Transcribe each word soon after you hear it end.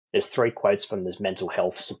There's three quotes from this mental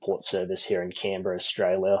health support service here in Canberra,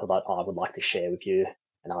 Australia, that I would like to share with you,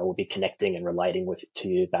 and I will be connecting and relating with to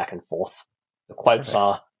you back and forth. The quotes Perfect.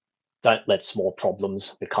 are: don't let small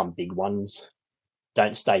problems become big ones.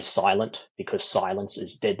 Don't stay silent because silence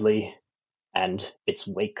is deadly, and it's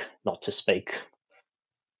weak not to speak.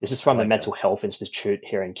 This is I from the like Mental those. Health Institute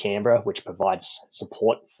here in Canberra, which provides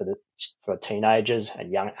support for teenagers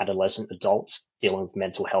and young adolescent adults dealing with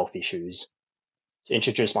mental health issues. To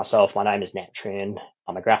introduce myself, my name is Nat Tran.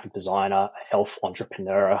 I'm a graphic designer, a health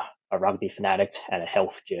entrepreneur, a rugby fanatic, and a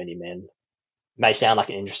health journeyman. It may sound like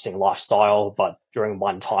an interesting lifestyle, but during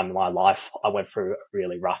one time in my life, I went through a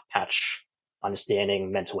really rough patch,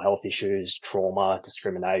 understanding mental health issues, trauma,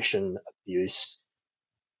 discrimination, abuse,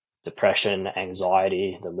 depression,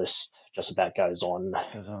 anxiety. The list just about goes on.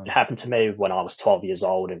 Goes It on. happened to me when I was 12 years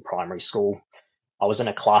old in primary school. I was in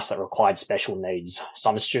a class that required special needs.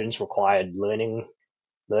 Some students required learning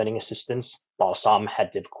assistance, while some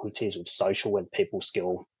had difficulties with social and people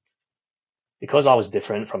skill. Because I was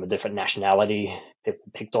different from a different nationality,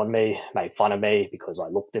 people picked on me, made fun of me because I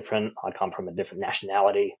looked different. I come from a different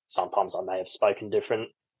nationality. Sometimes I may have spoken different,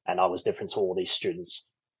 and I was different to all these students.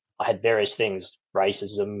 I had various things: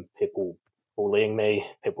 racism, people bullying me,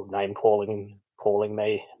 people name calling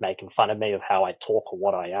me, making fun of me of how I talk or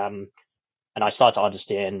what I am. And I started to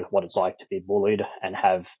understand what it's like to be bullied and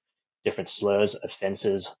have different slurs,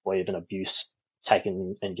 offenses, or even abuse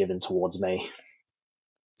taken and given towards me.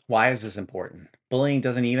 Why is this important? Bullying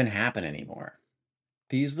doesn't even happen anymore.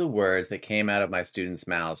 These are the words that came out of my students'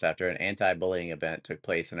 mouths after an anti bullying event took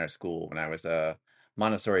place in our school when I was a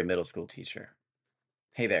Montessori middle school teacher.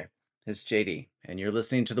 Hey there, it's JD, and you're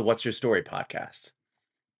listening to the What's Your Story podcast.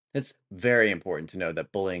 It's very important to know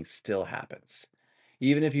that bullying still happens.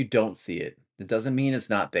 Even if you don't see it, it doesn't mean it's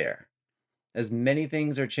not there. As many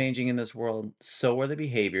things are changing in this world, so are the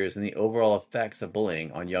behaviors and the overall effects of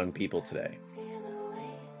bullying on young people today.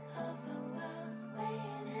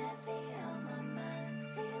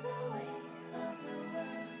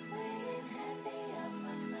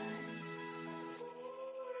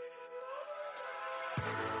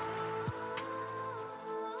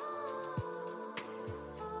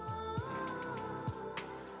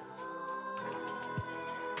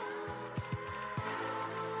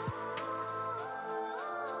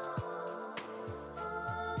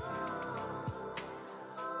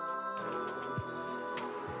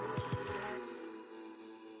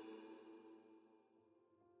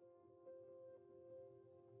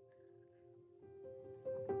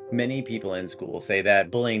 Many people in school say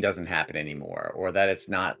that bullying doesn't happen anymore or that it's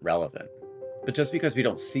not relevant. But just because we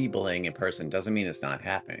don't see bullying in person doesn't mean it's not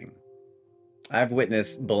happening. I've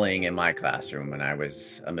witnessed bullying in my classroom when I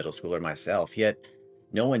was a middle schooler myself, yet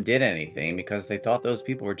no one did anything because they thought those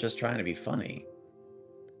people were just trying to be funny.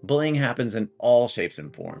 Bullying happens in all shapes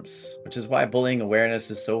and forms, which is why bullying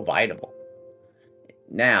awareness is so vital.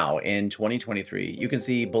 Now, in 2023, you can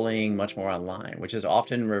see bullying much more online, which is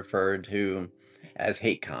often referred to as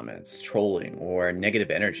hate comments, trolling, or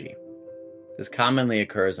negative energy. This commonly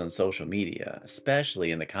occurs on social media,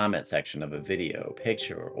 especially in the comment section of a video,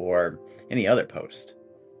 picture, or any other post.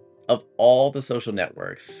 Of all the social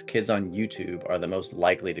networks, kids on YouTube are the most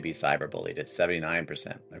likely to be cyberbullied at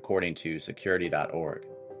 79%, according to security.org.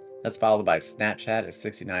 That's followed by Snapchat at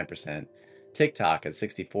 69%, TikTok at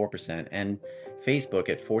 64%, and Facebook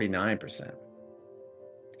at 49%.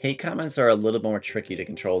 Hate comments are a little more tricky to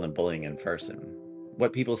control than bullying in person.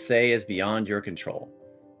 What people say is beyond your control.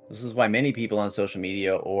 This is why many people on social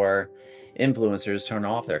media or influencers turn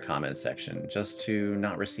off their comment section just to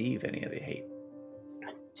not receive any of the hate.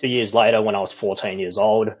 2 years later, when I was 14 years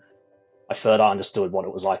old, I further understood what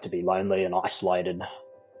it was like to be lonely and isolated.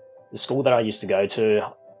 The school that I used to go to,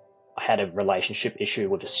 I had a relationship issue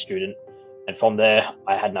with a student, and from there,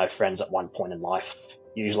 I had no friends at one point in life.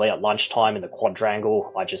 Usually at lunchtime in the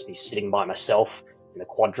quadrangle, I'd just be sitting by myself in the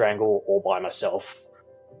quadrangle all by myself.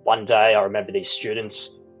 One day, I remember these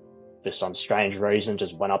students, for some strange reason,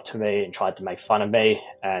 just went up to me and tried to make fun of me,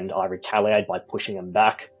 and I retaliated by pushing them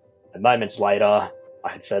back. And moments later,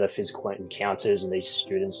 I had further physical encounters, and these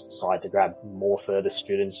students decided to grab more further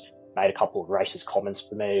students, made a couple of racist comments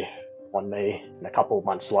on me, and a couple of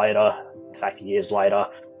months later, in fact years later,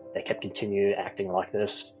 they kept continuing acting like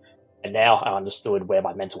this. And now I understood where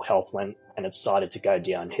my mental health went, and it started to go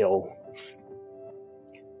downhill.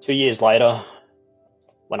 2 years later,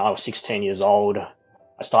 when I was 16 years old,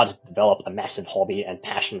 I started to develop a massive hobby and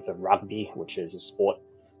passion for rugby, which is a sport.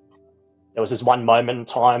 There was this one moment in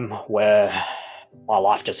time where my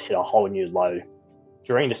life just hit a whole new low.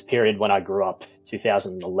 During this period when I grew up,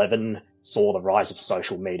 2011 saw the rise of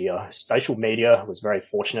social media. Social media was very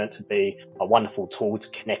fortunate to be a wonderful tool to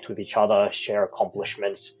connect with each other, share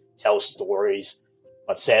accomplishments, tell stories.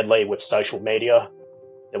 But sadly, with social media,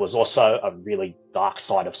 there was also a really dark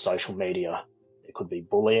side of social media. It could be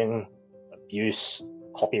bullying, abuse,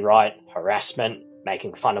 copyright, harassment,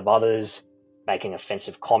 making fun of others, making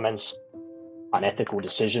offensive comments, unethical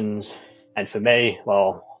decisions. And for me,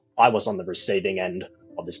 well, I was on the receiving end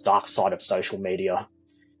of this dark side of social media.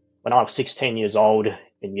 When I was 16 years old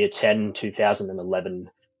in year 10, 2011,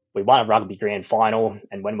 we won a rugby grand final.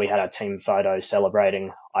 And when we had our team photo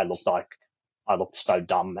celebrating, I looked so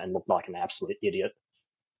dumb and looked like an absolute idiot.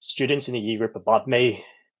 Students in the year group above me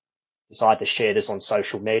decided to share this on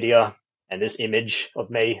social media, and this image of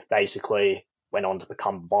me basically went on to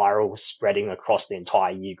become viral, spreading across the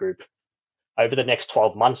entire year group. Over the next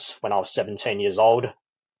 12 months, when I was 17 years old,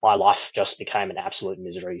 my life just became an absolute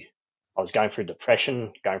misery. I was going through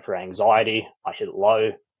depression, going through anxiety. I hit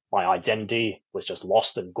low. My identity was just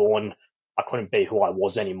lost and gone. I couldn't be who I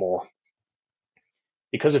was anymore.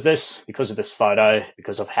 Because of this photo,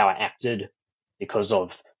 because of how I acted, because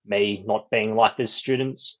of me not being like these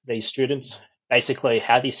students, basically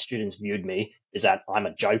how these students viewed me is that I'm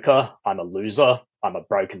a joker, I'm a loser, I'm a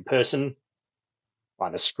broken person,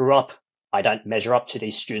 I'm a screw up. I don't measure up to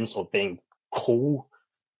these students or being cool.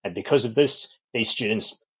 And because of this, these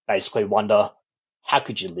students basically wonder, how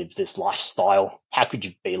could you live this lifestyle? How could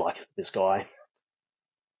you be like this guy?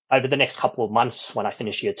 Over the next couple of months, when I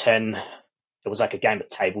finished year 10, it was like a game of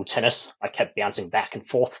table tennis. I kept bouncing back and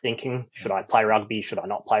forth thinking, should I play rugby? Should I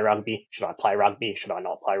not play rugby? Should I play rugby? Should I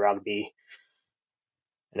not play rugby?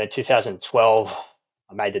 And in 2012,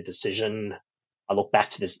 I made the decision. I look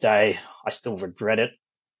back to this day. I still regret it.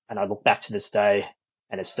 And I look back to this day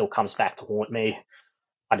and it still comes back to haunt me.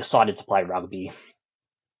 I decided to play rugby.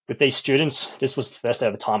 With these students, this was the first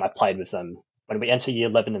ever time I played with them. When we enter year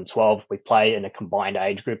 11 and 12, we play in a combined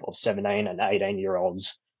age group of 17 and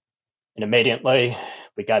 18-year-olds. And immediately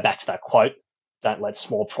we go back to that quote, don't let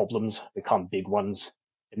small problems become big ones.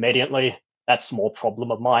 Immediately, that small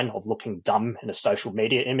problem of mine of looking dumb in a social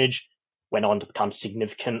media image went on to become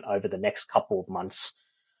significant over the next couple of months.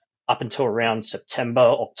 Up until around September,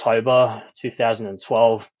 October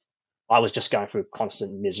 2012, I was just going through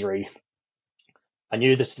constant misery. I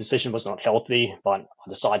knew this decision was not healthy, but I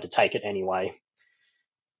decided to take it anyway.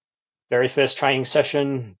 Very first training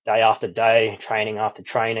session, day after day, training after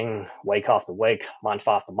training, week after week, month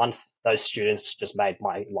after month, those students just made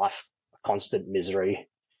my life a constant misery.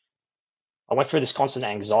 I went through this constant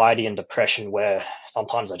anxiety and depression where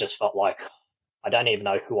sometimes I just felt like I don't even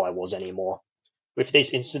know who I was anymore. With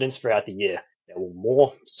these incidents throughout the year, there were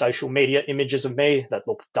more social media images of me that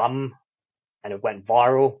looked dumb and it went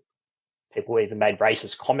viral. People even made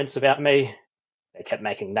racist comments about me. They kept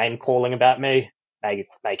making name calling about me,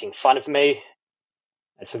 making fun of me.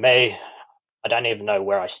 And for me, I don't even know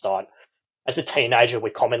where I start. As a teenager, we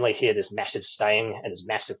commonly hear this massive saying and this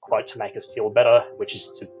massive quote to make us feel better, which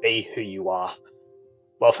is to be who you are.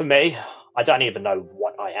 Well, for me, I don't even know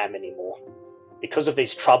what I am anymore. Because of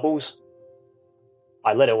these troubles,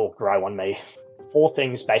 I let it all grow on me. Four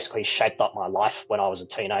things basically shaped up my life when I was a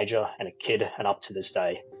teenager and a kid and up to this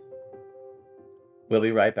day. We'll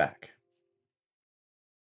be right back.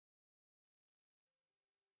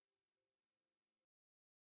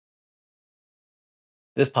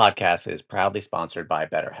 This podcast is proudly sponsored by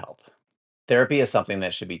BetterHelp. Therapy is something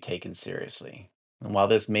that should be taken seriously. And while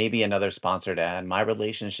this may be another sponsored ad, my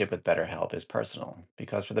relationship with BetterHelp is personal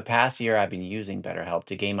because for the past year I've been using BetterHelp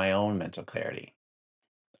to gain my own mental clarity.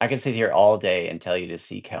 I can sit here all day and tell you to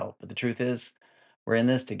seek help, but the truth is, we're in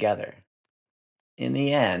this together. In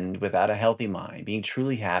the end, without a healthy mind, being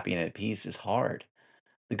truly happy and at peace is hard.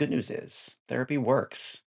 The good news is, therapy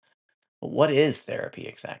works. But what is therapy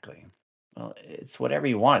exactly? Well, it's whatever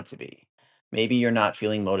you want it to be. Maybe you're not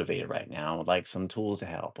feeling motivated right now, would like some tools to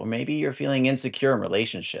help. Or maybe you're feeling insecure in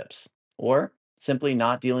relationships, or simply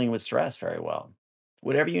not dealing with stress very well.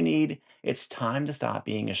 Whatever you need, it's time to stop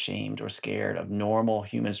being ashamed or scared of normal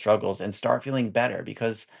human struggles and start feeling better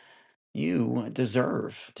because you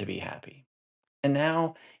deserve to be happy. And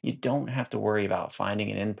now you don't have to worry about finding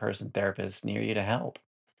an in person therapist near you to help.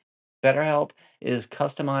 BetterHelp is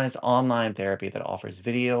customized online therapy that offers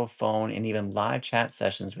video, phone, and even live chat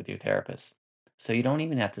sessions with your therapist. So you don't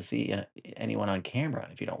even have to see anyone on camera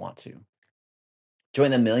if you don't want to. Join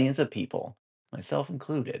the millions of people, myself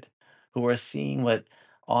included, who are seeing what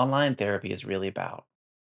online therapy is really about.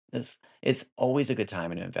 It's always a good time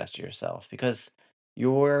to invest in yourself because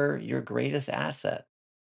you're your greatest asset.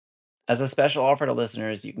 As a special offer to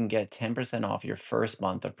listeners, you can get 10% off your first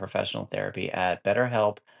month of professional therapy at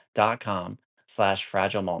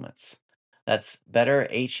betterhelp.com/fragile moments. That's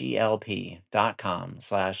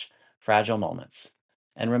betterhelp.com/fragile moments.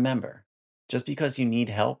 And remember, just because you need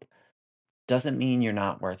help doesn't mean you're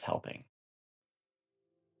not worth helping.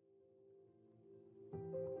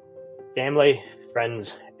 Family,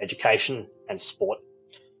 friends, education, and sport.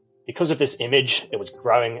 Because of this image, it was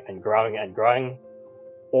growing and growing and growing.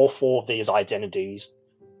 All four of these identities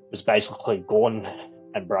was basically gone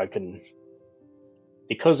and broken.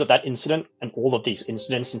 Because of that incident and all of these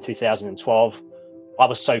incidents in 2012, I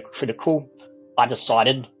was so critical, I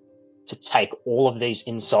decided to take all of these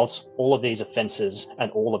insults, all of these offenses, and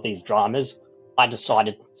all of these dramas. I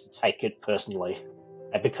decided to take it personally.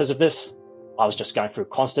 And because of this, I was just going through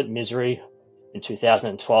constant misery in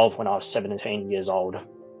 2012 when I was 17 years old.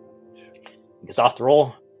 Because after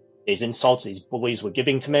all, these insults these bullies were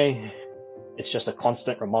giving to me, it's just a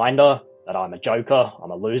constant reminder that I'm a joker,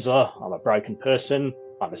 I'm a loser, I'm a broken person,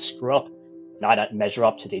 I'm a screw up, and I don't measure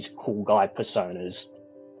up to these cool guy personas.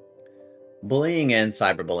 Bullying and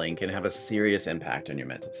cyberbullying can have a serious impact on your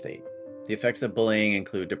mental state. The effects of bullying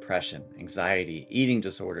include depression, anxiety, eating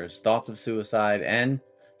disorders, thoughts of suicide, and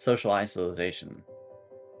social isolation.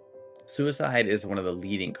 Suicide is one of the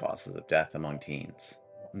leading causes of death among teens.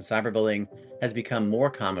 And cyberbullying has become more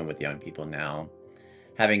common with young people now,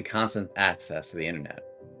 having constant access to the internet.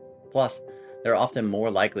 Plus, they're often more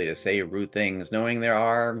likely to say rude things knowing there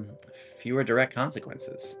are fewer direct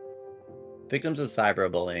consequences. Victims of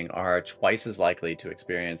cyberbullying are twice as likely to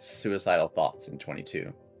experience suicidal thoughts in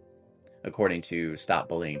 22, according to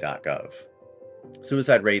stopbullying.gov.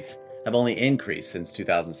 Suicide rates have only increased since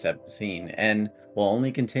 2017 and will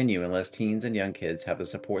only continue unless teens and young kids have the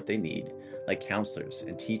support they need, like counselors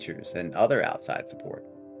and teachers and other outside support.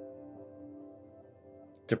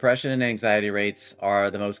 Depression and anxiety rates are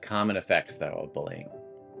the most common effects, though, of bullying.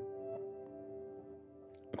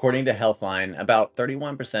 According to Healthline, about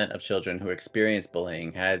 31% of children who experienced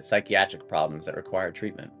bullying had psychiatric problems that required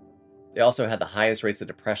treatment. They also had the highest rates of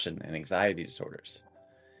depression and anxiety disorders.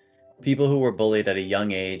 People who were bullied at a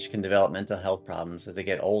young age can develop mental health problems as they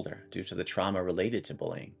get older due to the trauma related to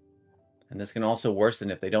bullying. And this can also worsen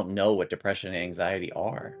if they don't know what depression and anxiety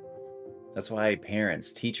are. That's why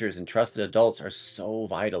parents, teachers, and trusted adults are so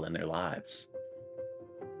vital in their lives.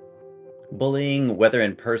 Bullying, whether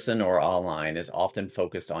in person or online, is often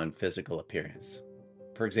focused on physical appearance.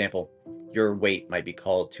 For example, your weight might be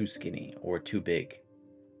called too skinny or too big.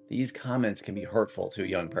 These comments can be hurtful to a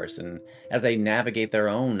young person as they navigate their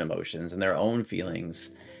own emotions and their own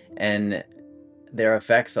feelings and their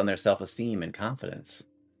effects on their self-esteem and confidence.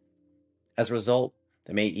 As a result,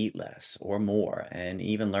 they may eat less or more and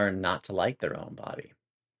even learn not to like their own body.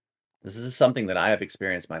 This is something that I have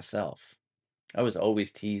experienced myself. I was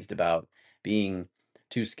always teased about being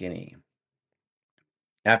too skinny.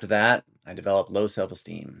 After that, I developed low self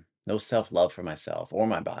esteem, no self love for myself or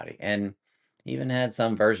my body, and even had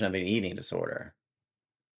some version of an eating disorder.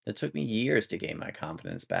 It took me years to gain my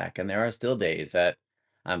confidence back, and there are still days that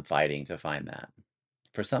I'm fighting to find that.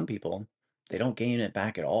 For some people, they don't gain it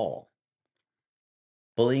back at all.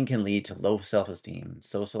 Bullying can lead to low self esteem,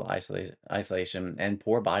 social isolation, and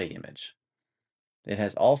poor body image. It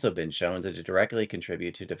has also been shown to directly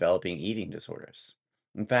contribute to developing eating disorders.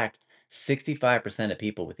 In fact, 65% of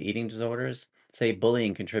people with eating disorders say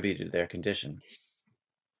bullying contributed to their condition.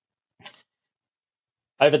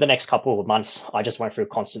 Over the next couple of months, I just went through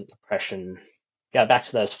constant depression. Go back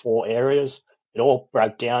to those four areas, it all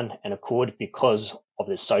broke down and occurred because of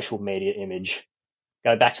this social media image.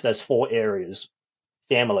 Go back to those four areas.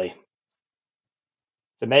 Family.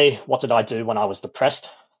 For me, what did I do when I was depressed?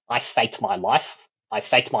 I faked my life. I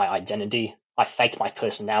faked my identity. I faked my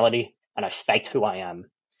personality. And I faked who I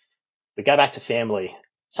am. We go back to family.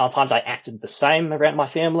 Sometimes I acted the same around my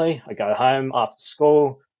family. I go home after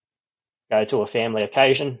school, go to a family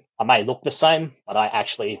occasion. I may look the same, but I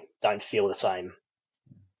actually don't feel the same.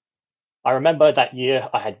 I remember that year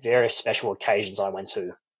I had various special occasions I went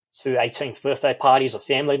to. 2 18th birthday parties of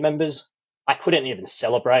family members. I couldn't even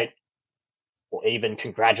celebrate or even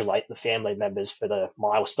congratulate the family members for the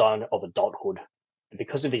milestone of adulthood. And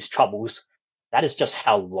because of these troubles, that is just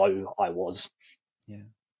how low I was. Yeah.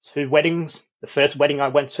 2 weddings. The first wedding I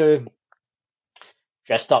went to,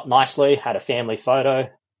 dressed up nicely, had a family photo.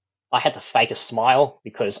 I had to fake a smile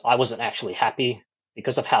because I wasn't actually happy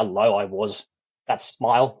because of how low I was. That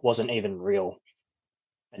smile wasn't even real.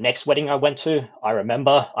 The next wedding I went to, I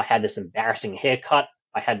remember I had this embarrassing haircut.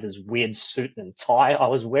 I had this weird suit and tie I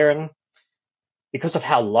was wearing. Because of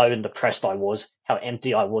how low and depressed I was, how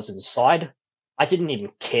empty I was inside, I didn't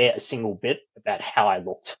even care a single bit about how I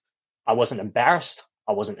looked. I wasn't embarrassed.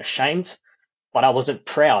 I wasn't ashamed, but I wasn't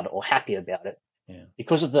proud or happy about it. Yeah.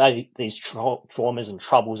 Because of these traumas and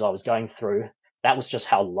troubles I was going through, that was just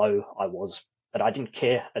how low I was, that I didn't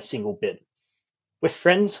care a single bit. With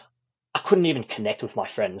friends, I couldn't even connect with my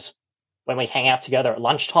friends. When we hang out together at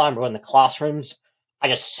lunchtime or in the classrooms, I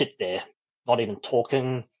just sit there, not even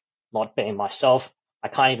talking, not being myself. I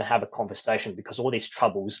can't even have a conversation because all these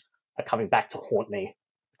troubles are coming back to haunt me,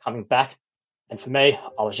 coming back. And for me,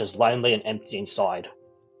 I was just lonely and empty inside.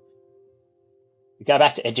 We go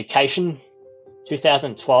back to education.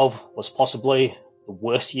 2012 was possibly the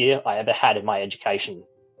worst year I ever had in my education.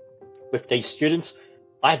 With these students,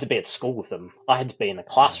 I had to be at school with them. I had to be in the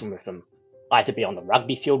classroom with them. I had to be on the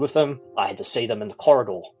rugby field with them. I had to see them in the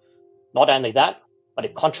corridor. Not only that, but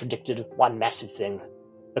it contradicted one massive thing.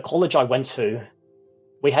 The college I went to,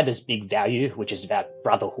 we had this big value, which is about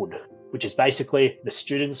brotherhood, which is basically the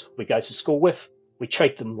students we go to school with, we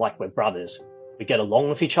treat them like we're brothers. We get along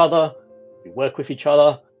with each other, we work with each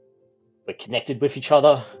other, we're connected with each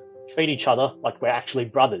other, treat each other like we're actually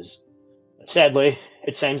brothers. But sadly,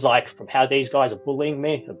 it seems like from how these guys are bullying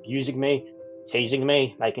me, abusing me, teasing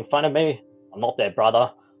me, making fun of me, I'm not their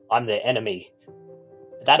brother, I'm their enemy.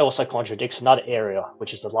 That also contradicts another area,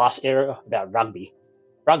 which is the last area about rugby.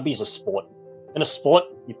 Rugby is a sport. In a sport,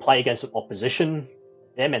 you play against an opposition,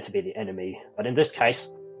 they're meant to be the enemy. But in this case,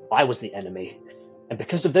 I was the enemy. And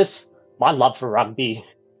because of this, my love for rugby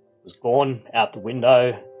was gone out the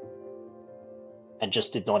window and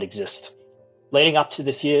just did not exist. Leading up to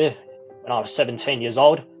this year, when I was 17 years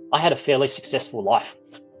old, I had a fairly successful life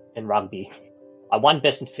in rugby. I won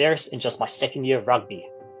best and fairest in just my second year of rugby.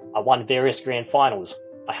 I won various grand finals.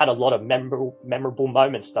 I had a lot of memorable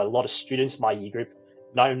moments that a lot of students in my year group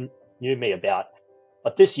knew me about.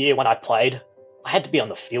 But this year when I played, I had to be on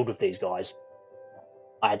the field with these guys.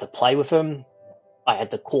 I had to play with them. I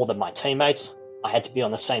had to call them my teammates. I had to be on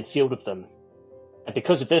the same field with them. And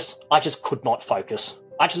because of this, I just could not focus.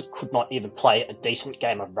 I just could not even play a decent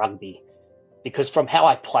game of rugby. Because from how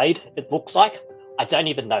I played, it looks like I don't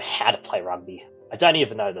even know how to play rugby. I don't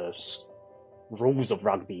even know the rules of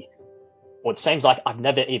rugby. Or it seems like I've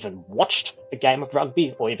never even watched a game of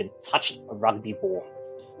rugby or even touched a rugby ball.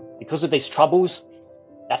 Because of these troubles,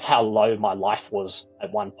 that's how low my life was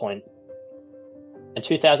at one point. In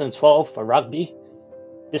 2012 for rugby,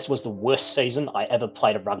 this was the worst season I ever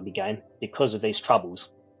played a rugby game because of these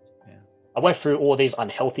troubles. Yeah. I went through all these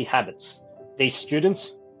unhealthy habits. These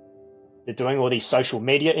students, they're doing all these social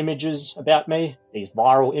media images about me, these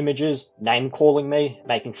viral images, name calling me,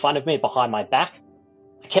 making fun of me behind my back.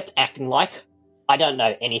 I kept acting like I don't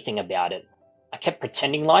know anything about it. I kept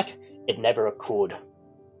pretending like it never occurred.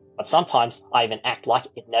 But sometimes I even act like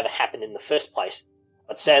it never happened in the first place.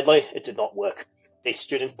 But sadly, it did not work. These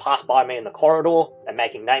students pass by me in the corridor, they're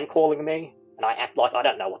making name calling me, and I act like I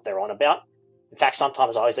don't know what they're on about. In fact,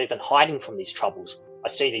 sometimes I was even hiding from these troubles. I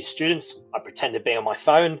see these students, I pretend to be on my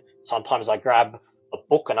phone, sometimes I grab a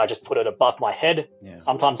book and I just put it above my head. Yeah.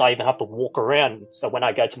 Sometimes I even have to walk around, so when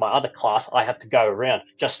I go to my other class, I have to go around,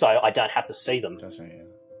 just so I don't have to see them. That's right, yeah.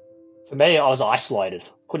 For me, I was isolated.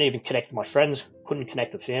 Couldn't even connect with my friends, couldn't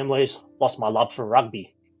connect with families, lost my love for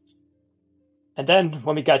rugby. And then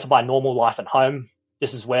when we go to my normal life at home,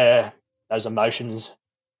 this is where those emotions,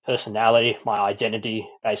 personality, my identity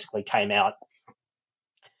basically came out.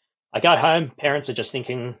 I go home, parents are just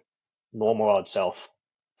thinking normal old self.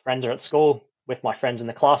 Friends are at school, with my friends in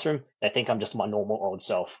the classroom, they think I'm just my normal old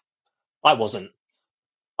self. I wasn't.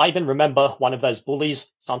 I even remember one of those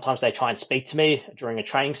bullies, sometimes they try and speak to me during a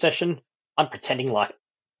training session. I'm pretending like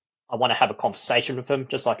I want to have a conversation with them,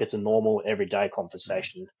 just like it's a normal, everyday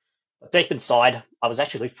conversation. But deep inside, I was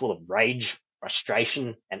actually full of rage,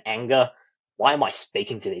 frustration, and anger. Why am I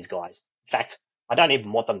speaking to these guys? In fact, I don't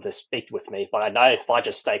even want them to speak with me, but I know if I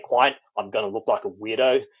just stay quiet, I'm going to look like a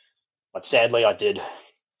weirdo. But sadly, I did.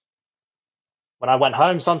 When I went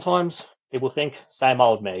home sometimes, people think, same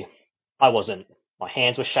old me. I wasn't. My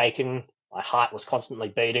hands were shaking, my heart was constantly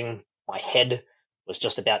beating, my head was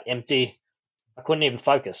just about empty. I couldn't even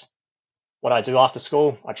focus. What I do after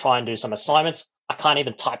school, I try and do some assignments. I can't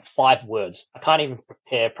even type 5 words. I can't even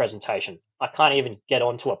prepare a presentation. I can't even get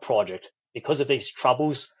onto a project. Because of these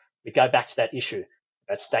troubles, we go back to that issue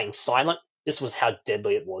about staying silent. This was how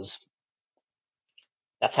deadly it was.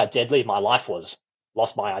 That's how deadly my life was.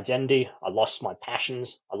 Lost my identity. I lost my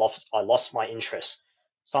passions. I lost my interests.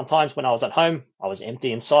 Sometimes when I was at home, I was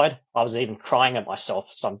empty inside. I was even crying at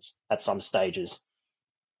myself at some stages.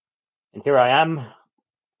 And here I am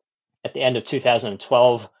at the end of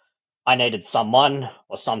 2012. I needed someone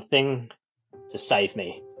or something to save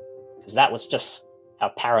me. because that was just how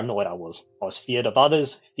paranoid I was. I was feared of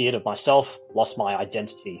others, feared of myself, lost my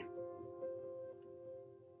identity.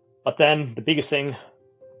 But then the biggest thing,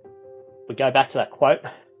 we go back to that quote,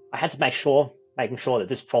 I had to making sure that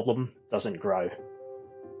this problem doesn't grow.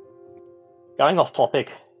 Going off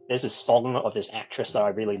topic, there's this song of this actress that I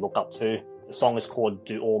really look up to. The song is called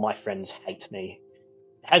Do All My Friends Hate Me?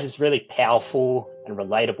 It has this really powerful and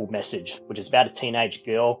relatable message, which is about a teenage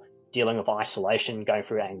girl dealing with isolation, going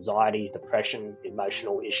through anxiety, depression,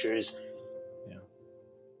 emotional issues. Yeah.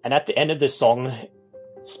 And at the end of this song,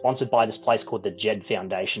 it's sponsored by this place called the Jed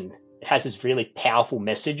Foundation. It has this really powerful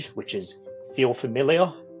message, which is, feel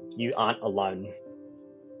familiar, you aren't alone.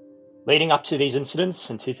 Leading up to these incidents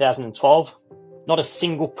in 2012, not a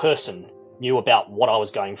single person knew about what I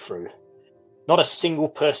was going through. Not a single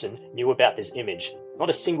person knew about this image. Not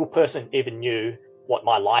a single person even knew what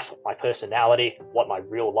my life, my personality, what my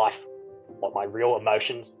real life, what my real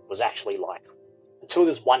emotions was actually like. Until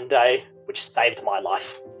this one day, which saved my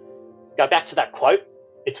life. Go back to that quote,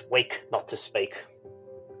 it's weak not to speak.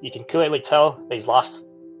 You can clearly tell these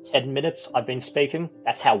last 10 minutes I've been speaking,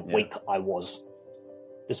 that's how weak I was.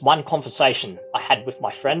 This one conversation I had with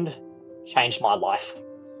my friend changed my life.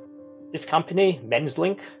 This company, Men's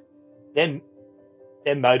Link,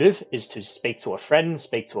 their motive is to speak to a friend,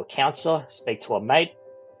 speak to a counsellor, speak to a mate,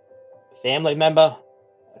 a family member,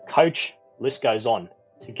 a coach, list goes on,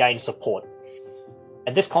 to gain support.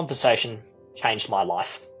 And this conversation changed my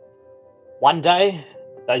life. One day,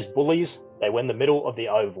 those bullies, they were in the middle of the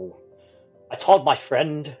oval. I told my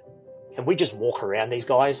friend, can we just walk around these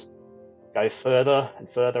guys? Go further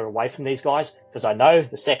and further away from these guys? Because I know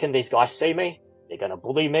the second these guys see me, they're going to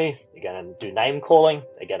bully me, they're going to do name calling,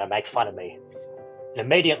 they're going to make fun of me. And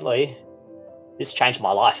immediately, this changed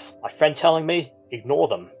my life. My friend telling me, ignore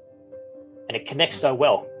them. And it connects so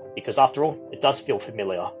well, because after all, it does feel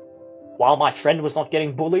familiar. While my friend was not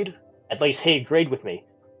getting bullied, at least he agreed with me.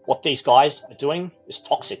 What these guys are doing is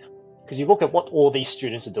toxic. Because you look at what all these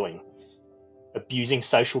students are doing. Abusing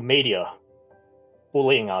social media,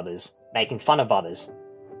 bullying others, making fun of others,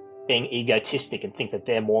 being egotistic and think that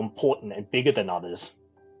they're more important and bigger than others,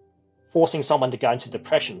 forcing someone to go into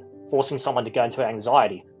depression, forcing someone to go into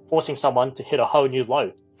anxiety, forcing someone to hit a whole new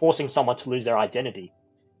low, forcing someone to lose their identity.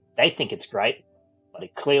 They think it's great, but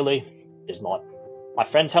it clearly is not. My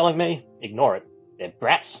friend telling me, ignore it. They're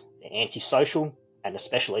brats, they're antisocial, and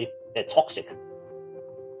especially, they're toxic.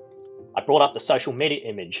 I brought up the social media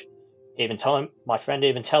image. My friend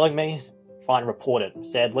even telling me, try and report it.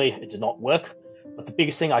 Sadly, it did not work. But the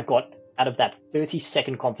biggest thing I got out of that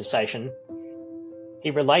 30-second conversation,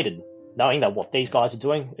 he related, knowing that what these guys are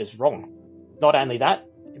doing is wrong. Not only that,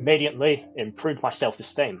 immediately it improved my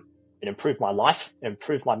self-esteem. It improved my life, it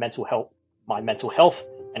improved my mental health,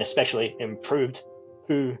 and especially improved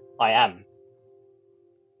who I am.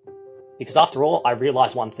 Because after all, I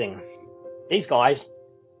realized one thing. These guys,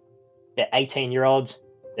 they're 18-year-olds,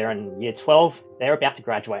 they're in year 12, they're about to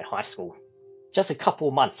graduate high school. Just a couple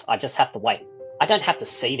of months, I just have to wait. I don't have to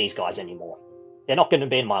see these guys anymore. They're not going to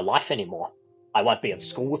be in my life anymore. I won't be at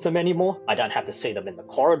school with them anymore. I don't have to see them in the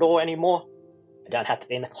corridor anymore. I don't have to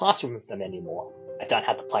be in the classroom with them anymore. I don't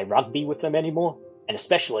have to play rugby with them anymore. And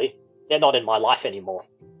especially, they're not in my life anymore.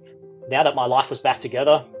 Now that my life was back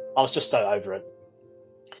together, I was just so over it.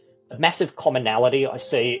 A massive commonality I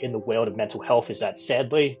see in the world of mental health is that,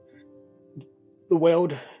 sadly, the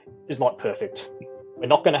world is not perfect. We're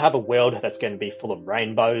not going to have a world that's going to be full of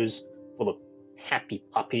rainbows, full of happy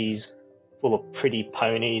puppies, full of pretty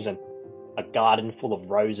ponies, and a garden full of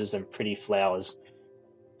roses and pretty flowers.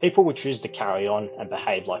 People will choose to carry on and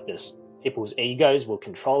behave like this. People's egos will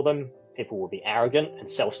control them. People will be arrogant and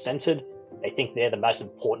self-centered. They think they're the most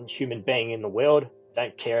important human being in the world,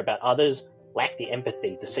 don't care about others, lack the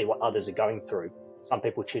empathy to see what others are going through. Some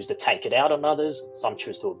people choose to take it out on others. Some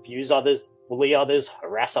choose to abuse others, bully others,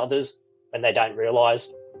 harass others, when they don't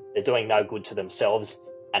realize they're doing no good to themselves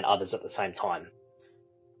and others at the same time.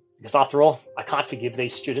 Because after all, I can't forgive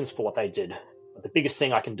these students for what they did. But the biggest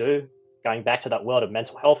thing I can do, going back to that world of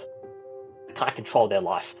mental health, I can't control their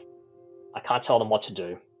life. I can't tell them what to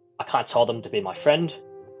do. I can't tell them to be my friend.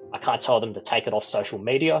 I can't tell them to take it off social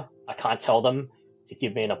media. I can't tell them to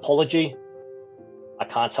give me an apology. I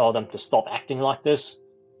can't tell them to stop acting like this.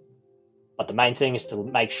 But the main thing is to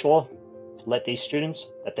make sure to let these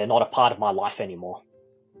students that they're not a part of my life anymore.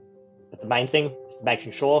 But the main thing is to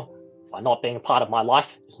making sure by not being a part of my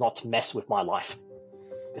life is not to mess with my life.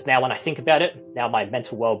 Because now when I think about it, now my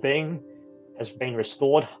mental well-being has been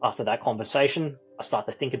restored after that conversation. I start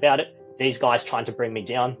to think about it. These guys trying to bring me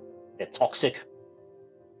down, they're toxic,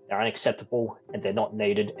 they're unacceptable, and they're not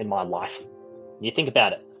needed in my life. And you think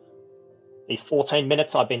about it. These 14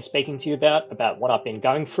 minutes I've been speaking to you about what I've been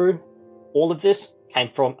going through, all of this came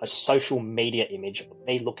from a social media image of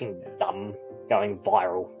me looking dumb, going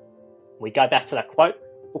viral. We go back to that quote,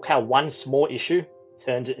 look how one small issue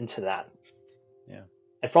turned it into that. Yeah.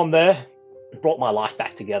 And from there, it brought my life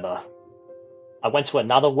back together. I went to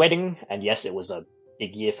another wedding, and yes, it was a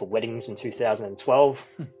big year for weddings in 2012.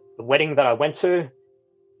 The wedding that I went to,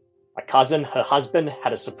 my cousin, her husband,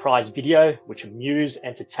 had a surprise video which amused,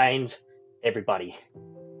 entertained everybody.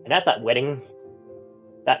 And at that wedding,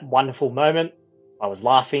 that wonderful moment, I was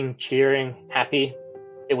laughing, cheering, happy.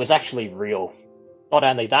 It was actually real. Not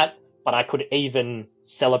only that, but I could even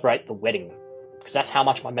celebrate the wedding, because that's how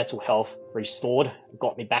much my mental health restored and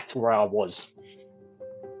got me back to where I was.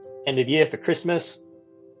 End of year for Christmas,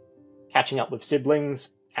 catching up with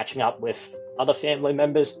siblings, catching up with other family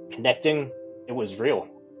members, connecting, it was real.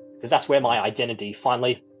 Because that's where my identity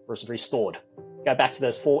finally was restored. Go back to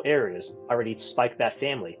those 4 areas. I already spoke about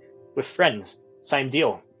family. With friends, same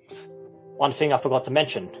deal. One thing I forgot to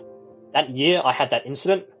mention. That year I had that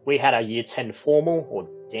incident, we had our year 10 formal, or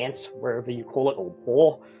dance, wherever you call it, or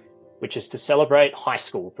ball, which is to celebrate high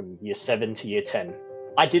school from year 7 to year 10.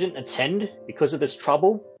 I didn't attend because of this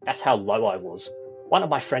trouble. That's how low I was. One of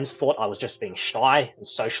my friends thought I was just being shy and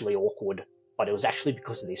socially awkward, but it was actually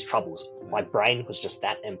because of these troubles. My brain was just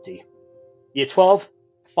that empty. Year 12,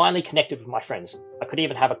 I finally connected with my friends. I could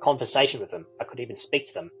even have a conversation with them. I could even speak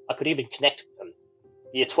to them. I could even connect with them.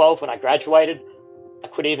 Year 12, when I graduated, I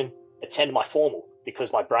could even attend my formal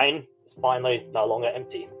because my brain is finally no longer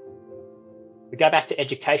empty. We go back to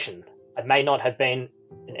education. I may not have been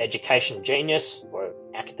an education genius or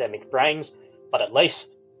academic brains, but at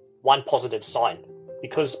least one positive sign.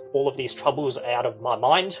 Because all of these troubles are out of my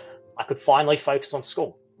mind, I could finally focus on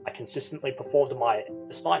school. I consistently performed my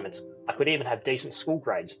assignments. I could even have decent school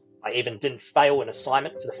grades. I even didn't fail an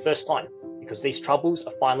assignment for the first time because these troubles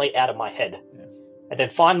are finally out of my head. Yeah. And then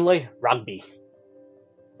finally, rugby.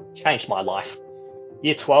 Changed my life.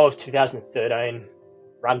 Year 12, 2013,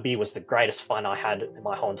 rugby was the greatest fun I had in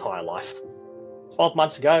my whole entire life. 12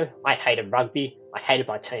 months ago, I hated rugby, I hated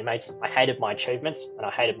my teammates, I hated my achievements, and I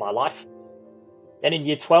hated my life. Then in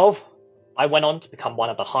year 12, I went on to become one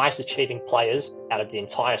of the highest achieving players out of the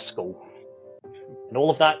entire school. And all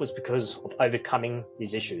of that was because of overcoming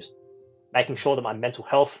these issues, making sure that my mental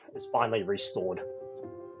health is finally restored.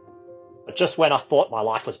 But just when I thought my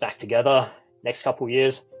life was back together, next couple of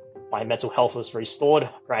years, my mental health was restored,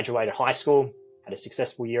 graduated high school, had a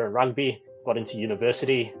successful year in rugby, got into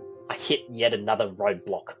university, I hit yet another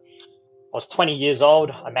roadblock. I was 20 years old.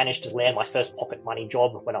 I managed to land my first pocket money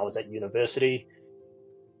job when I was at university.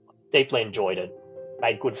 Deeply enjoyed it.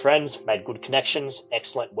 Made good friends, made good connections,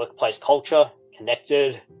 excellent workplace culture,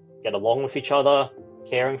 connected, get along with each other,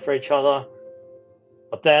 caring for each other.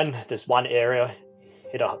 But then this one area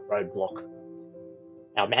hit a roadblock.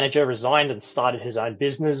 Our manager resigned and started his own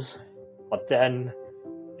business, but then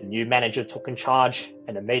a new manager took in charge,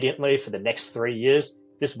 and immediately for the next 3 years,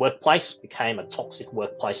 this workplace became a toxic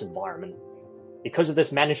workplace environment. Because of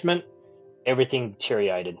this management, everything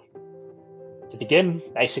deteriorated. To begin,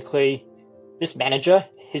 basically, this manager,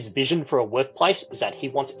 his vision for a workplace is that he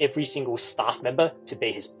wants every single staff member to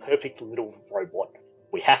be his perfect little robot.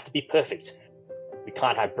 We have to be perfect. We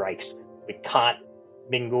can't have breaks. We can't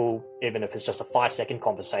mingle, even if it's just a 5-second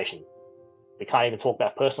conversation. We can't even talk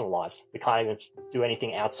about personal lives. We can't even do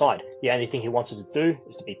anything outside. The only thing he wants us to do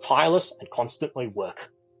is to be tireless and constantly work.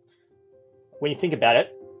 When you think about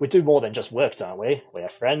it, we do more than just work, don't we? We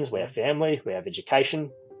have friends, we have family, we have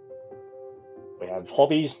education, we have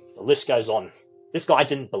hobbies, the list goes on. This guy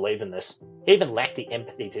didn't believe in this. He even lacked the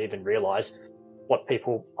empathy to even realize what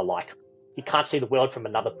people are like. He can't see the world from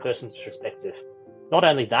another person's perspective. Not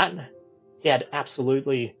only that, he had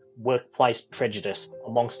absolutely workplace prejudice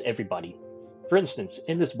amongst everybody. For instance,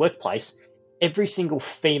 in this workplace, every single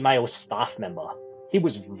female staff member, he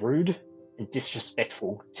was rude and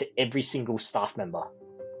disrespectful to every single staff member.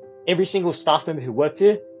 Every single staff member who worked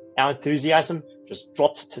here, our enthusiasm just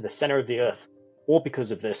dropped to the center of the earth, all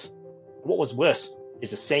because of this. What was worse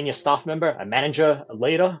is a senior staff member, a manager, a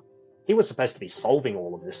leader, he was supposed to be solving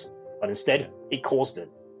all of this, but instead, he caused it.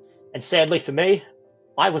 And sadly for me,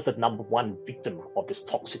 I was the number one victim of this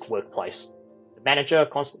toxic workplace. The manager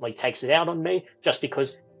constantly takes it out on me just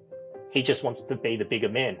because he just wants to be the bigger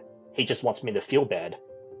man. He just wants me to feel bad.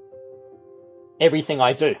 Everything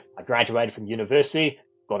I do, I graduated from university,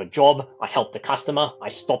 got a job, I helped a customer, I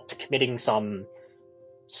stopped committing some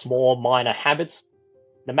small minor habits.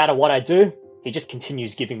 No matter what I do, he just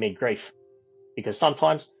continues giving me grief. Because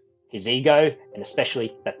sometimes his ego, and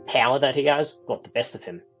especially the power that he has, got the best of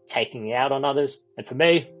him. taking it out on others. And for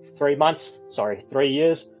me, 3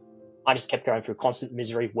 years, I just kept going through constant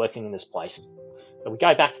misery working in this place. But we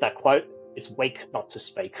go back to that quote, it's weak not to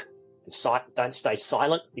speak. And don't stay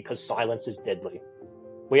silent because silence is deadly.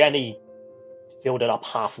 We only filled it up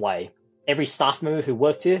halfway. Every staff member who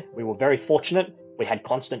worked here, we were very fortunate. We had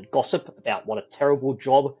constant gossip about what a terrible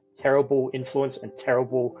job, terrible influence, and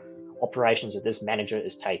terrible operations that this manager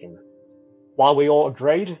is taking. While we all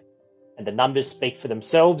agreed, and the numbers speak for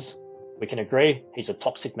themselves, we can agree he's a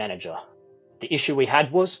toxic manager. The issue we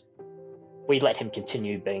had was, we let him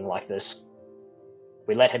continue being like this.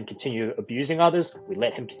 We let him continue abusing others. We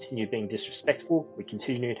let him continue being disrespectful. We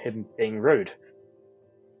continued him being rude.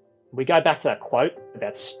 We go back to that quote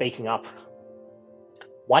about speaking up.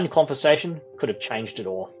 One conversation could have changed it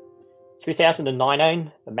all.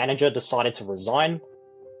 2019, the manager decided to resign.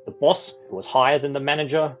 The boss, who was higher than the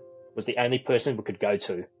manager, was the only person we could go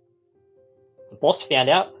to. The boss found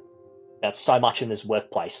out about so much in this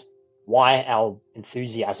workplace. Why our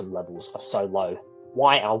enthusiasm levels are so low.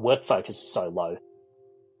 Why our work focus is so low.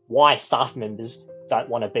 Why staff members don't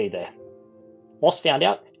want to be there. The boss found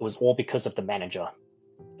out it was all because of the manager.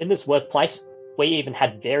 In this workplace, we even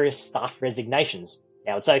had various staff resignations.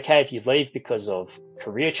 Now, it's okay if you leave because of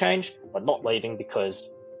career change, but not leaving because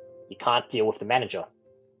you can't deal with the manager.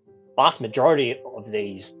 Vast majority of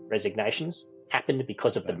these resignations happened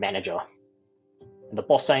because of the manager. And the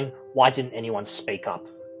boss saying, why didn't anyone speak up?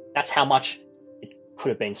 That's how much it could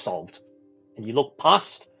have been solved. And you look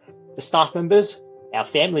past the staff members, our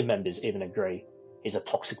family members even agree he's a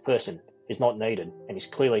toxic person, he's not needed, and he's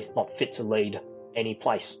clearly not fit to lead any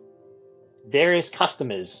place. Various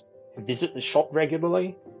customers who visit the shop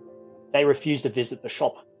regularly, they refuse to visit the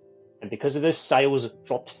shop. And because of this, sales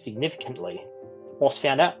dropped significantly. The boss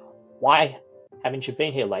found out, why haven't you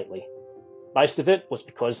been here lately? Most of it was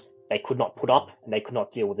because they could not put up and they could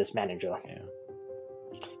not deal with this manager. Yeah.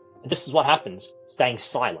 And this is what happens, staying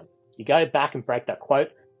silent. You go back and break that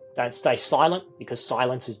quote, don't stay silent because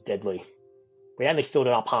silence is deadly. We only filled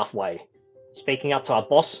it up halfway. Speaking up to our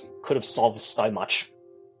boss could have solved so much.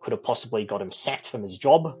 Could have possibly got him sacked from his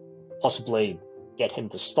job, possibly get him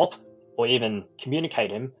to stop, or even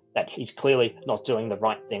communicate him that he's clearly not doing the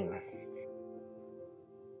right thing.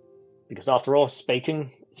 Because after all,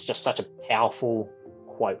 speaking, it's just such a powerful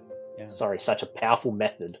quote. Yeah. Such a powerful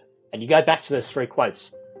method. And you go back to those 3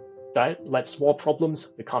 quotes. Don't let small problems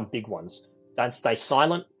become big ones. Don't stay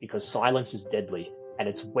silent because silence is deadly. And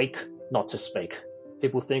it's weak not to speak.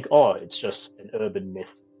 People think, oh, it's just an urban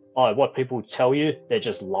myth. Oh, what people tell you, they're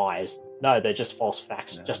just lies. No, they're just false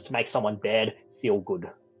facts, just to make someone bad feel good.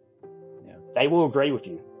 Yeah. They will agree with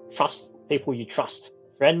you. Trust people you trust.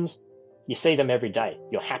 Friends, you see them every day.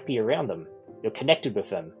 You're happy around them. You're connected with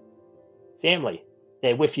them. Family,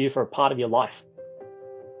 they're with you for a part of your life.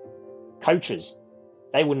 Coaches,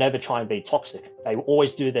 they will never try and be toxic. They will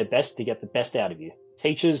always do their best to get the best out of you.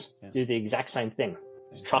 Teachers do the exact same thing.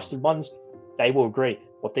 As trusted ones, they will agree.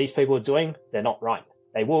 What these people are doing, they're not right.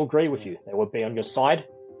 They will agree with you. They will be on your side,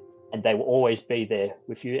 and they will always be there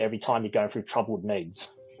with you every time you're going through troubled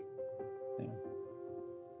needs.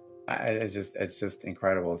 It's just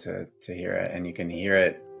incredible to hear it, and you can hear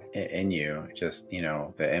it in you, just,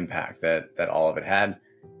 the impact that all of it had,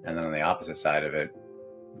 and then on the opposite side of it,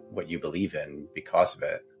 what you believe in because of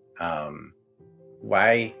it.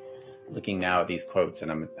 Why, looking now at these quotes,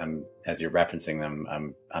 and I'm as you're referencing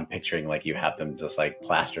them, I'm picturing like you have them just like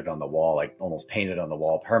plastered on the wall, like almost painted on the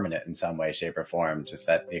wall, permanent in some way, shape, or form. Just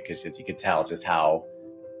that, because you could tell just how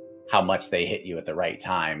much they hit you at the right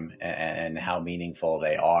time and how meaningful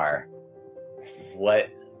they are.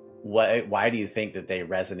 Why do you think that they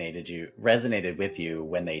resonated with you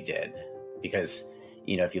when they did? Because,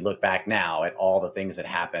 if you look back now at all the things that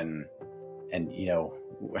happen, and,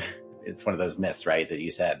 it's one of those myths, right? That you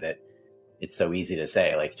said that it's so easy to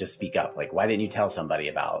say, like, just speak up. Like, why didn't you tell somebody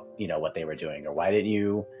about, what they were doing? Or why didn't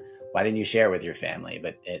you share with your family?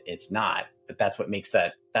 But it's not. But that's what makes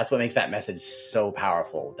that message so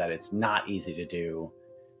powerful, that it's not easy to do,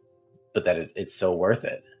 but that it's so worth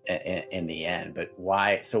it in the end. But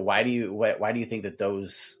why? So why do you think that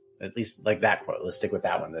those, at least like that quote, let's stick with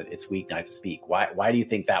that one, that it's weak not to speak. Why do you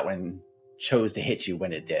think that one chose to hit you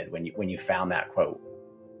when it did, when you found that quote?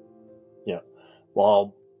 Yeah.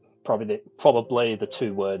 Well, probably the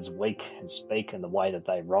 2 words weak and speak and the way that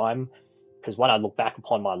they rhyme. Because when I look back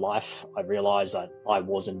upon my life, I realized that I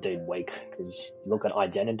was indeed weak. Because you look at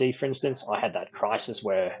identity, for instance, I had that crisis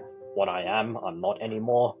where what I am, I'm not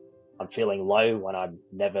anymore. I'm feeling low when I'm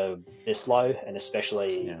never this low. And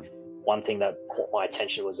especially one thing that caught my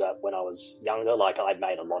attention was that when I was younger, like I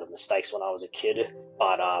made a lot of mistakes when I was a kid,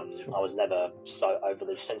 but I was never so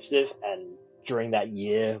overly sensitive. And during that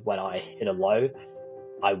year when I hit a low,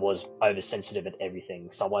 I was oversensitive at everything.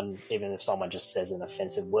 Even if someone just says an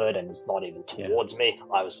offensive word and it's not even towards me,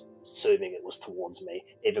 I was assuming it was towards me.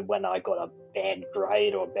 Even when I got a bad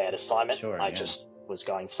grade or a bad assignment, I just was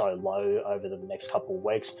going so low over the next couple of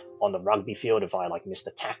weeks. On the rugby field, if I like missed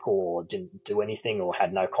a tackle or didn't do anything or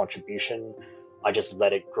had no contribution, I just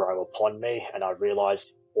let it grow upon me. And I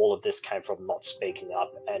realized all of this came from not speaking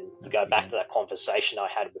up. And you go back to that conversation I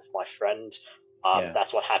had with my friend.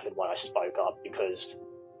 That's what happened when I spoke up, because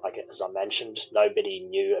like as I mentioned, nobody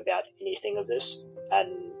knew about anything of this.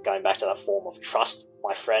 And going back to that form of trust,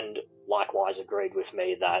 my friend likewise agreed with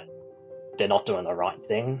me that they're not doing the right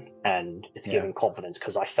thing, and it's giving confidence,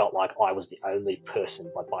 because I felt like I was the only person.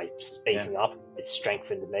 But by speaking up, it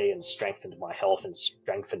strengthened me and strengthened my health and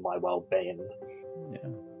strengthened my well-being. Yeah.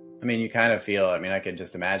 I mean, you kind of feel, I mean, I could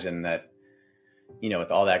just imagine that, you know,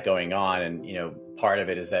 with all that going on, and, you know, part of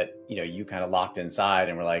it is that, you know, you kind of locked inside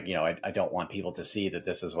and were like, you know, I don't want people to see that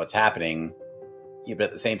this is what's happening. But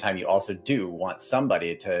at the same time, you also do want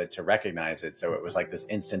somebody to recognize it. So it was like this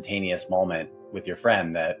instantaneous moment with your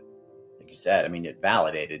friend that, like you said, I mean, it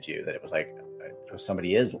validated you, that it was like,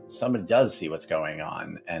 somebody does see what's going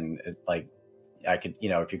on. And it, like, I could, you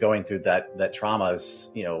know, if you're going through that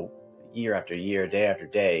traumas, you know, year after year, day after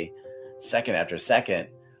day, second after second,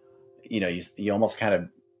 you know, you almost kind of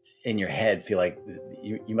in your head feel like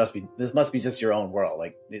this must be just your own world.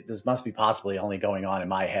 Like this must be possibly only going on in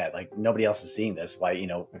my head. Like nobody else is seeing this. Why, you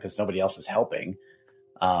know, because nobody else is helping.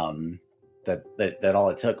 That all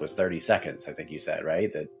it took was 30 seconds. I think you said,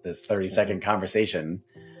 right? That this 30-second conversation,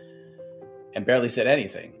 and barely said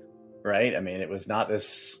anything, right? I mean, it was not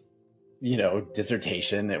this, you know,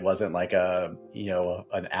 dissertation. It wasn't like a, you know,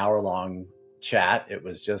 an hour-long chat. It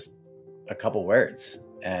was just a couple words,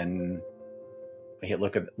 and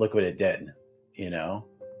look what it did, you know.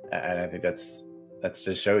 And I think that's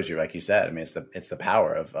just shows you, like you said, I mean, it's the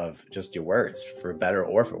power of just your words, for better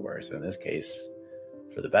or for worse. In this case,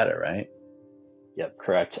 for the better, right? Yep,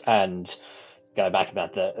 correct. And go back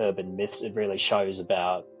about the urban myths, it really shows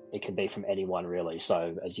about, it can be from anyone really.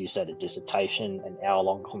 So as you said, a dissertation, an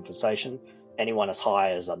hour-long conversation, anyone as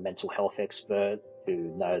high as a mental health expert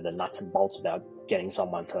who know the nuts and bolts about getting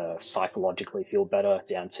someone to psychologically feel better,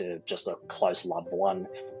 down to just a close loved one.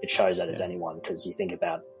 It shows that it's anyone, because you think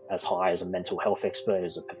about as high as a mental health expert,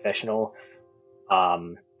 as a professional,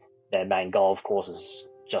 their main goal, of course, is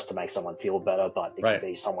just to make someone feel better, but it can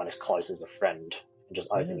be someone as close as a friend, and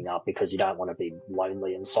just opening up, because you don't want to be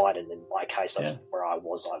lonely inside. And in my case, that's where I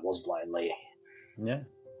was lonely. Yeah.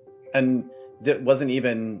 And it wasn't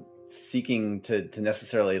even seeking to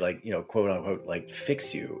necessarily, like, you know, quote unquote, like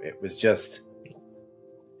fix you. It was just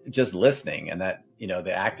listening. And that, you know,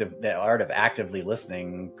 the art of actively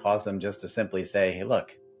listening caused them just to simply say, hey,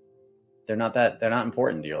 look, they're not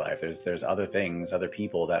important to your life. There's other things, other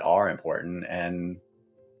people that are important, and,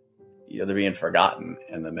 you know, they're being forgotten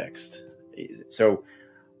in the mix. So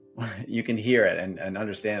you can hear it, and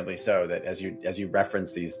understandably so, that as you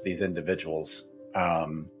reference these individuals,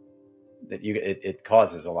 that it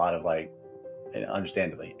causes a lot of, like,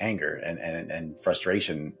 understandably, anger and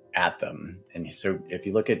frustration at them. And so if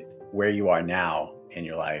you look at where you are now in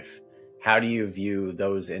your life, how do you view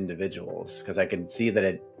those individuals? Because I can see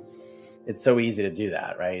that it's so easy to do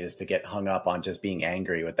that, right? Is to get hung up on just being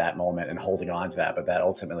angry with that moment and holding on to that. But that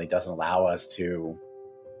ultimately doesn't allow us to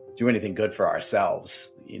do anything good for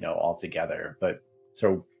ourselves, you know, altogether. But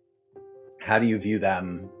so how do you view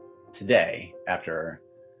them today, after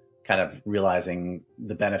kind of realizing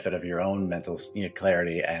the benefit of your own mental, you know,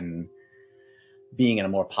 clarity and being in a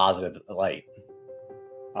more positive light?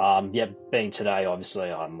 Being today,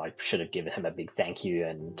 obviously, I should have given him a big thank you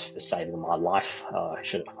and for saving my life. I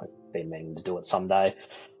should have been meaning to do it someday.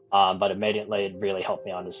 But immediately it really helped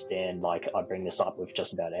me understand, like, I bring this up with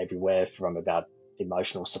just about everywhere, from about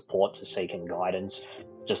emotional support to seeking guidance,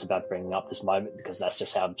 just about bringing up this moment, because that's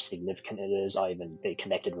just how significant it is. I even be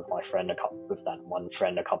connected with my friend, with that one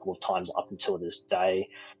friend a couple of times up until this day,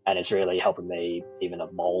 and it's really helping me even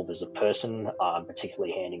evolve as a person,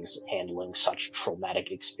 particularly handling such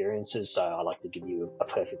traumatic experiences. So I like to give you a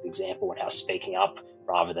perfect example on how speaking up,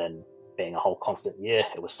 rather than being a whole constant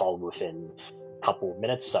it was solved within couple of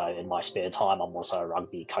minutes. So in my spare time, I'm also a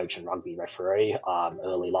rugby coach and rugby referee.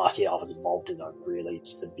 Early last year, I was involved in a really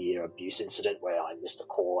severe abuse incident where I missed a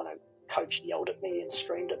call and a coach yelled at me and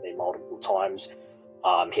screamed at me multiple times.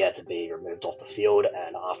 He had to be removed off the field,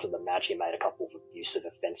 and after the match, he made a couple of abusive,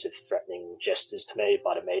 offensive, threatening gestures to me,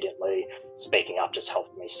 but immediately speaking up just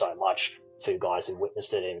helped me so much. Two guys who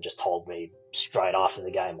witnessed it even just told me straight after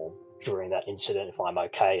the game or during that incident if I'm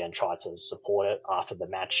okay, and tried to support it. After the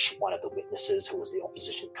match, one of the witnesses, who was the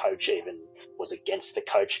opposition coach, even was against the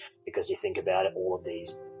coach, because you think about it, all of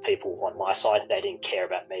these people on my side, they didn't care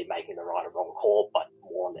about me making the right or wrong call, but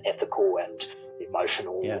more on the ethical and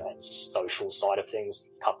emotional and social side of things.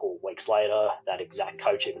 A couple of weeks later, that exact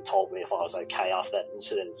coach even told me if I was okay after that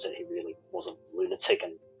incident, and said he really was a lunatic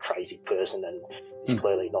and crazy person and is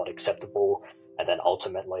clearly not acceptable. And then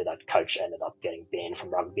ultimately that coach ended up getting banned from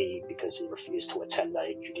rugby because he refused to attend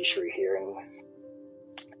a judiciary hearing.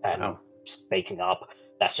 And speaking up,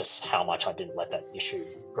 that's just how much I didn't let that issue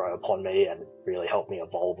grow upon me, and it really helped me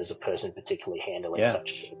evolve as a person, particularly handling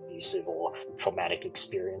such abusive or traumatic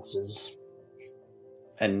experiences.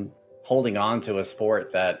 And holding on to a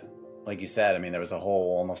sport that, like you said, I mean, there was a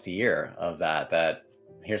whole almost a year of that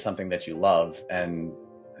here's something that you love, and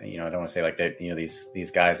I don't want to say like that,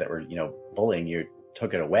 these guys that were, bullying you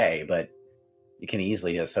took it away, but you can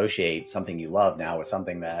easily associate something you love now with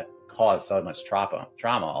something that caused so much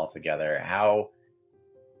trauma altogether. How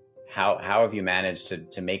have you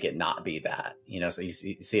managed to make it not be that? So you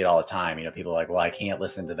see it all the time. People are like, well, I can't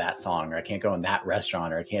listen to that song, or I can't go in that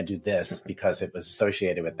restaurant, or I can't do this because it was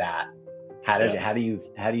associated with that. How do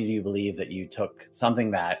you believe that you took something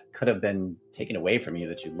that could have been taken away from you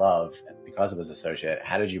that you love because it was associated?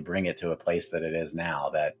 How did you bring it to a place that it is now,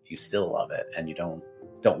 that you still love it and you don't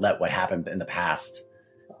let what happened in the past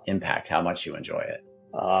impact how much you enjoy it?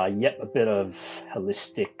 A bit of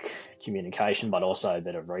holistic communication, but also a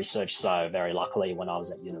bit of research. So very luckily, when I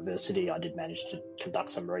was at university, I did manage to conduct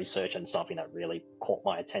some research, and something that really caught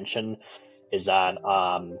my attention is that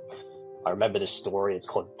I remember this story. It's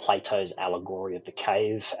called Plato's Allegory of the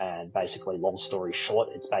Cave, and basically, long story short,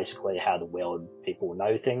 it's basically how the world people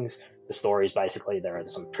know things. The story is basically there are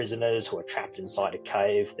some prisoners who are trapped inside a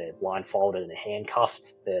cave. They're blindfolded and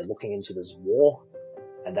handcuffed. They're looking into this war,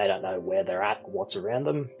 and they don't know where they're at or what's around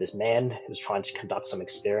them. This man who's trying to conduct some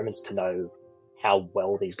experiments to know how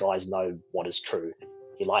well these guys know what is true.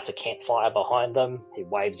 He lights a campfire behind them. He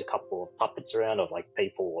waves a couple of puppets around of like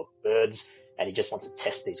people or birds, and he just wants to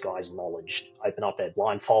test these guys' knowledge. Open up their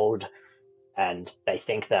blindfold, and they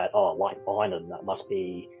think that, light behind them, that must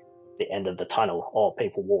be the end of the tunnel.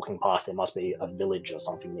 People walking past, there must be a village or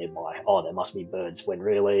something nearby. There must be birds, when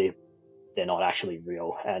really they're not actually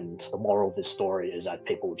real. And the moral of this story is that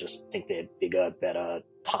people just think they're bigger, better,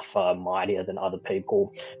 tougher, mightier than other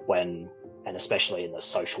people, and especially in the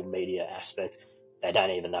social media aspect, they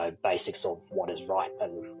don't even know basics of what is right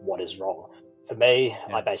and what is wrong. For me,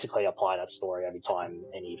 I basically apply that story every time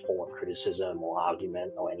any form of criticism or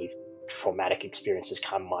argument or any traumatic experiences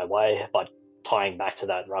come my way. But tying back to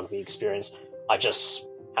that rugby experience, I just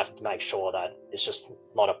have to make sure that it's just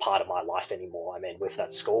not a part of my life anymore. I mean, with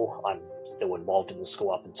that school, I'm still involved in the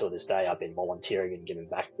school up until this day. I've been volunteering and giving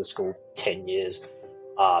back to the school 10 years,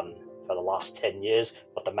 for the last 10 years.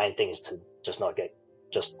 But the main thing is to just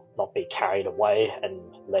not be carried away and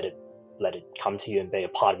let it come to you and be a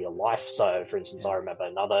part of your life. So, for instance, I remember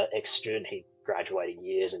another ex-student, he graduated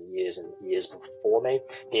years and years and years before me.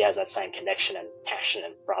 He has that same connection and passion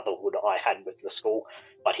and brotherhood I had with the school,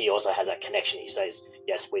 but he also has that connection. He says,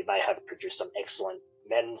 yes, we may have produced some excellent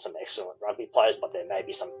men, some excellent rugby players, but there may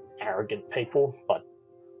be some arrogant people. But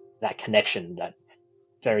that connection, that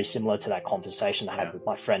very similar to that conversation I had with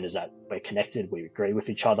my friend, is that we're connected, we agree with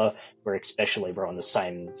each other, we're on the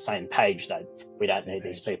same page, that we don't need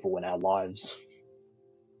these people in our lives.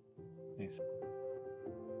 Nice.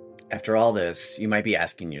 After all this, you might be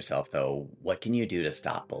asking yourself, though, what can you do to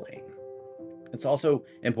stop bullying? It's also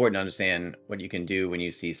important to understand what you can do when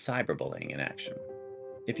you see cyberbullying in action.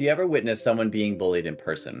 If you ever witness someone being bullied in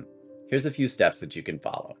person, here's a few steps that you can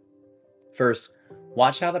follow. First,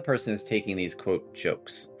 watch how the person is taking these, quote,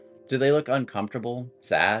 jokes. Do they look uncomfortable,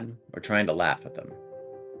 sad, or trying to laugh at them?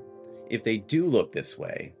 If they do look this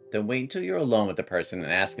way, then wait until you're alone with the person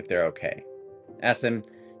and ask if they're okay. Ask them,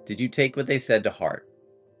 did you take what they said to heart?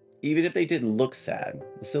 Even if they didn't look sad,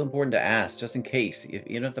 it's still important to ask, just in case,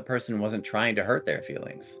 even if the person wasn't trying to hurt their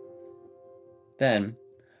feelings. Then,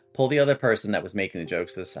 pull the other person that was making the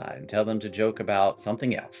jokes to the side and tell them to joke about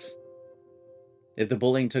something else. If the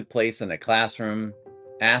bullying took place in a classroom,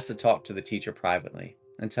 ask to talk to the teacher privately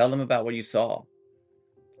and tell them about what you saw.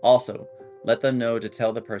 Also, let them know to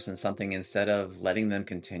tell the person something instead of letting them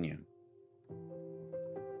continue.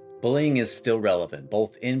 Bullying is still relevant,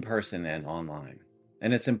 both in person and online,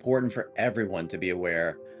 and it's important for everyone to be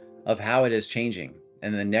aware of how it is changing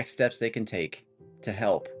and the next steps they can take to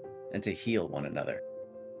help and to heal one another.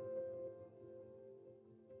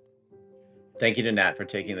 Thank you to Nat for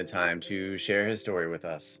taking the time to share his story with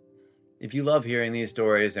us. If you love hearing these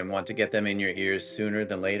stories and want to get them in your ears sooner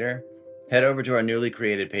than later, head over to our newly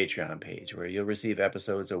created Patreon page where you'll receive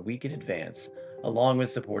episodes a week in advance, along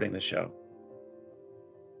with supporting the show.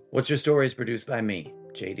 What's Your Story is produced by me,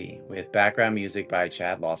 JD, with background music by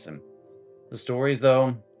Chad Lawson. The stories,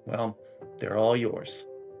 though, well, they're all yours.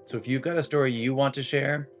 So if you've got a story you want to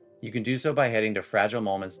share, you can do so by heading to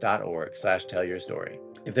fragilemoments.org/tellyourstory.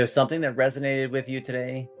 If there's something that resonated with you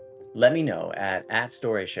today, let me know at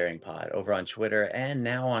 @StorySharingPod over on Twitter and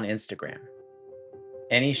now on Instagram.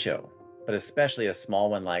 Any show, but especially a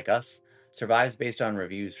small one like us, survives based on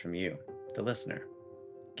reviews from you, the listener.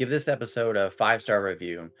 Give this episode a 5-star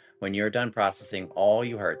review when you're done processing all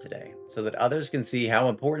you heard today, so that others can see how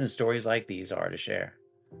important stories like these are to share.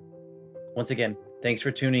 Once again, thanks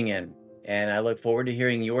for tuning in, and I look forward to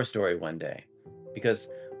hearing your story one day, because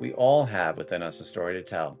we all have within us a story to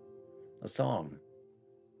tell, a song,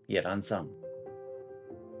 yet unsung.